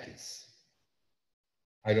with practice.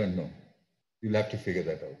 I don't know. You'll have to figure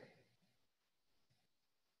that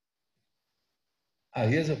out.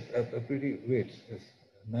 Here's a pretty, wait, a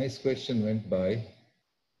nice question went by.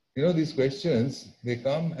 These questions, they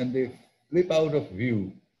come and they flip out of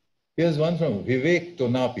view. Here's one from Vivek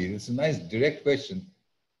Tonapi. It's a nice direct question.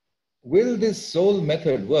 Will this soul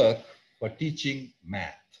method work for teaching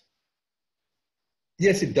math?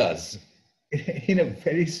 Yes, it does. In a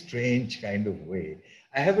very strange kind of way.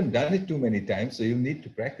 I haven't done it too many times, so you'll need to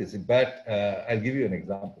practice it, but I'll give you an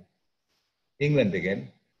example. England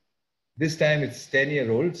again. This time it's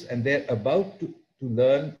 10-year-olds and they're about to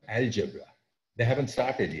learn algebra. They haven't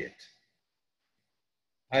started yet.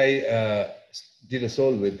 I did a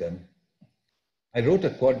soul with them. I wrote a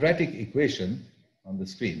quadratic equation on the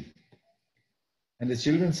screen. And the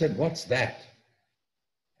children said, "What's that?"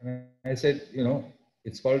 And I said,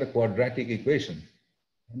 it's called a quadratic equation.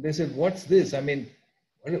 And they said, "What's this? I mean,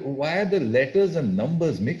 why are the letters and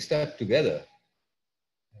numbers mixed up together?"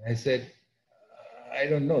 And I said, "I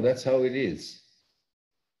don't know, that's how it is."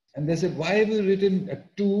 And they said, "Why have you written a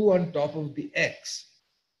 2 on top of the X?"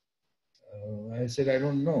 I said, "I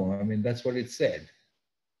don't know. I mean, that's what it said."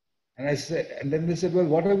 And I said, and then they said, "Well,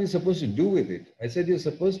 what are we supposed to do with it?" I said, "You're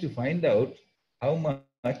supposed to find out how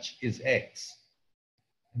much is X."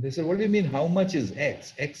 And they said, "What do you mean, how much is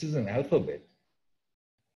X? X is an alphabet."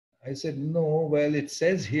 I said, "No, well, it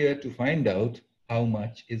says here to find out how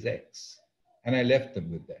much is X." And I left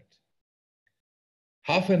them with that.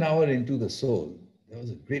 Half an hour into the soul, there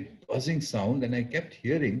was a great buzzing sound and I kept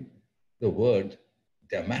hearing the word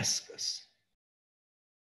Damascus.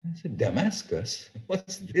 I said, "Damascus?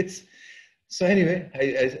 What's this?" So anyway,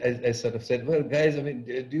 I sort of said, "Well, guys, I mean,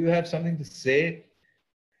 do you have something to say?"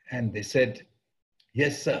 And they said,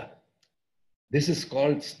 "Yes, sir. This is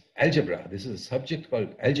called algebra. This is a subject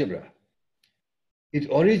called algebra. It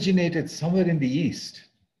originated somewhere in the East,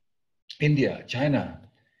 India, China,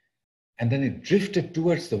 and then it drifted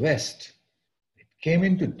towards the West. It came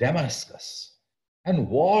into Damascus, and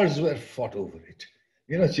wars were fought over it."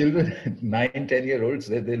 Children, 9, 10-year-olds,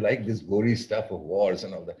 they like this gory stuff of wars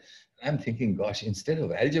and all that. I'm thinking, gosh, instead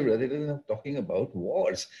of algebra, they're talking about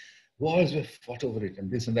wars. Wars were fought over it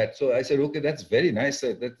and this and that. So I said, "Okay, that's very nice.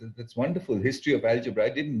 That's wonderful history of algebra. I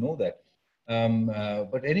didn't know that.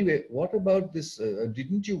 But anyway, what about this?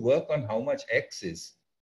 Didn't you work on how much X is?"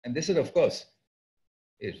 And they said, "Of course,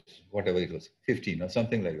 it's whatever it was, 15 or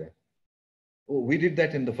something like that." "Oh, we did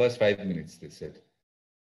that in the first 5 minutes," they said.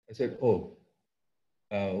 I said, "Oh,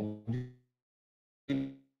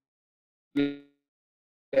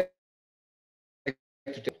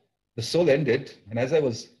 the soul ended, and as I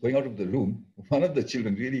was going out of the room, one of the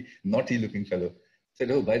children, really naughty looking fellow,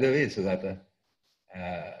 said, "Oh, by the way, Sugata,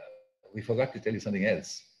 we forgot to tell you something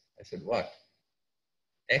else." I said, "What?"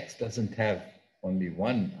 "X doesn't have only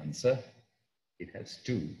one answer, it has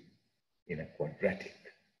 2 in a quadratic,"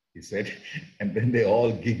 he said, and then they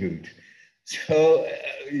all giggled. So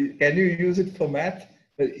can you use it for math?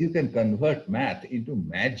 But you can convert math into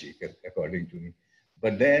magic, according to me.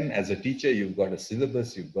 But then as a teacher, you've got a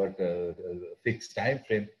syllabus, you've got a fixed time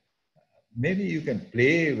frame. Maybe you can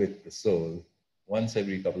play with the soul once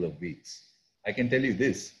every couple of weeks. I can tell you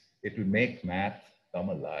this, it will make math come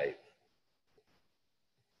alive.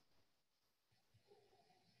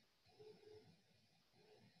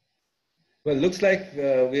 Well, looks like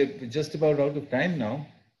we're just about out of time now.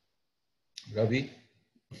 Ravi?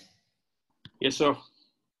 Yes, sir.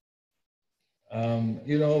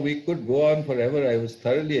 You know, we could go on forever. I was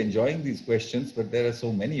thoroughly enjoying these questions, but there are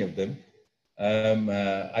so many of them.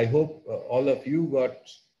 I hope all of you got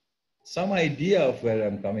some idea of where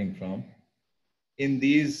I'm coming from in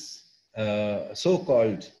these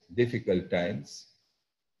so-called difficult times.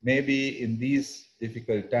 Maybe in these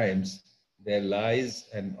difficult times, there lies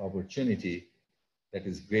an opportunity that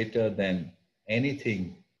is greater than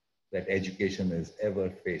anything that education has ever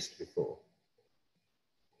faced before.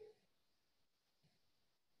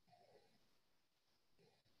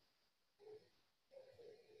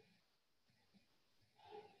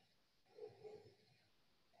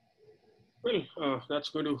 Well, that's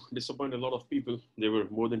going to disappoint a lot of people. There were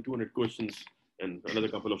more than 200 questions and another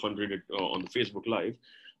couple of hundred on the Facebook Live.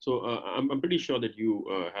 So I'm pretty sure that you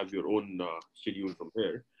have your own schedule from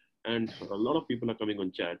here. And a lot of people are coming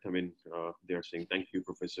on chat. I mean, they're saying, thank you,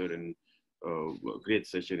 Professor, and great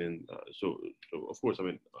session. And so, of course, I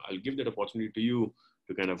mean, I'll give that opportunity to you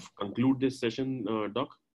to kind of conclude this session, Doc.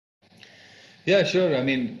 Yeah, sure. I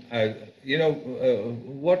mean, you know,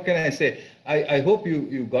 what can I say? I hope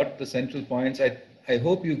you got the central points. I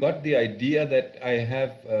hope you got the idea that I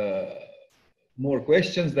have more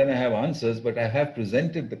questions than I have answers, but I have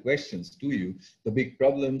presented the questions to you, the big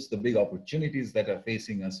problems, the big opportunities that are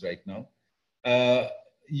facing us right now.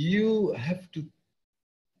 You have to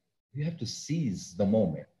seize the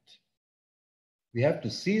moment. We have to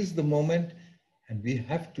seize the moment, and we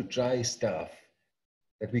have to try stuff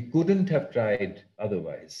that we couldn't have tried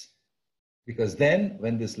otherwise. Because then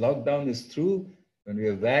when this lockdown is through, when we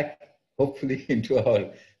are back, hopefully into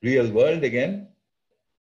our real world again,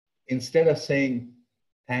 instead of saying,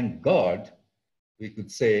 thank God, we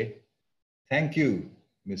could say, thank you,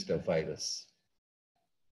 Mr. Virus.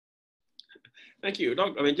 Thank you,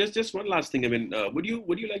 Doc. I mean, just one last thing. I mean, would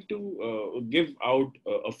you like to give out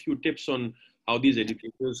a few tips on how these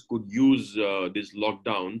educators could use this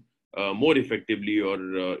lockdown more effectively, or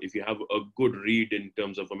if you have a good read in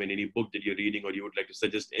terms of, I mean, any book that you're reading, or you would like to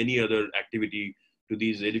suggest any other activity to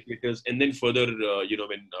these educators, and then further, you know,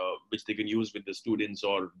 which they can use with the students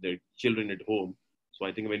or their children at home. So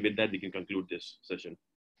I think, I mean, with that, we can conclude this session.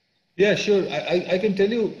 Yeah, sure. I can tell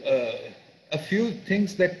you a few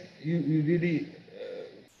things that you really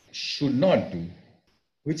should not do,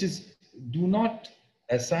 which is do not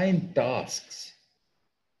assign tasks.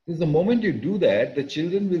 Because the moment you do that, the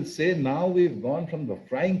children will say, now we've gone from the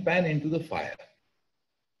frying pan into the fire.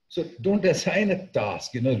 So don't assign a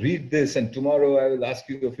task, you know, read this and tomorrow I will ask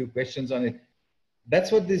you a few questions on it.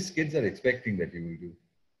 That's what these kids are expecting that you will do.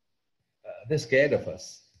 They're scared of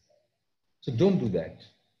us. So don't do that.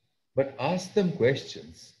 But ask them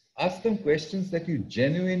questions. Ask them questions that you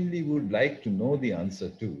genuinely would like to know the answer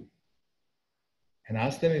to. And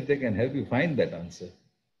ask them if they can help you find that answer.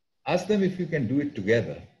 Ask them if you can do it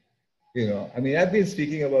together. You know, I mean, I've been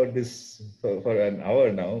speaking about this for an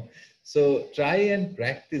hour now. So try and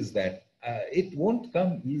practice that. It won't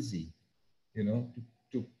come easy, you know,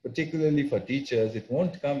 particularly for teachers, it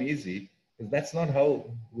won't come easy because that's not how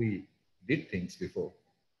we did things before.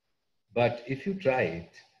 But if you try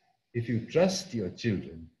it, if you trust your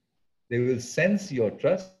children, they will sense your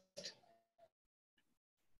trust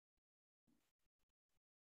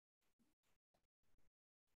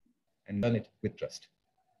and learn it with trust.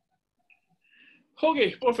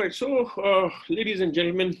 Okay, perfect. So, ladies and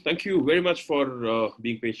gentlemen, thank you very much for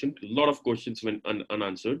being patient. A lot of questions went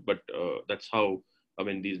unanswered, but that's how, I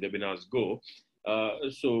mean, these webinars go.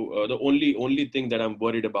 The only thing that I'm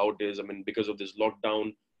worried about is, I mean, because of this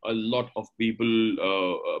lockdown, a lot of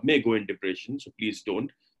people may go in depression. So please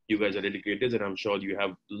don't. You guys are educators, and I'm sure you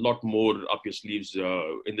have a lot more up your sleeves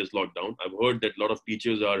in this lockdown. I've heard that a lot of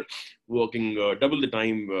teachers are working double the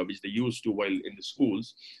time which they used to while in the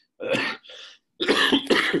schools.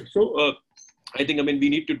 So I think, I mean, we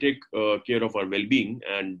need to take care of our well-being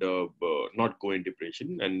and not go in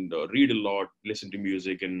depression, and read a lot, listen to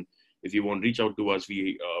music, and if you want, reach out to us.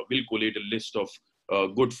 We will collate a list of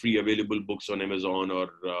good free available books on Amazon, or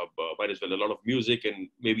might as well a lot of music and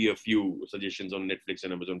maybe a few suggestions on Netflix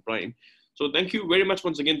and Amazon Prime. So thank you very much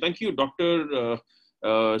once again. Thank you, Dr.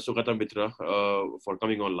 Sugata Mitra for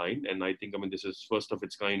coming online. And I think, this is first of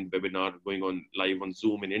its kind webinar going on live on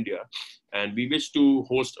Zoom in India. And we wish to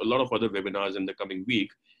host a lot of other webinars in the coming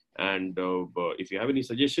week. And if you have any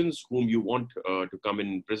suggestions whom you want to come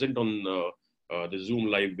and present on the Zoom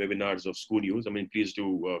live webinars of ScooNews, please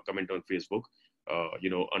do comment on Facebook,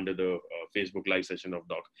 under the Facebook live session of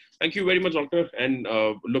Doc. Thank you very much, Doctor, and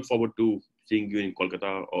look forward to seeing you in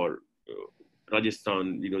Kolkata or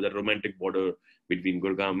Rajasthan, that romantic border between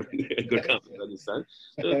Gurgaon and Rajasthan.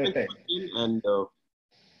 So thank you, and all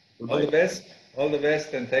the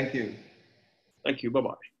best, and thank you. Thank you.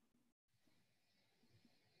 Bye-bye.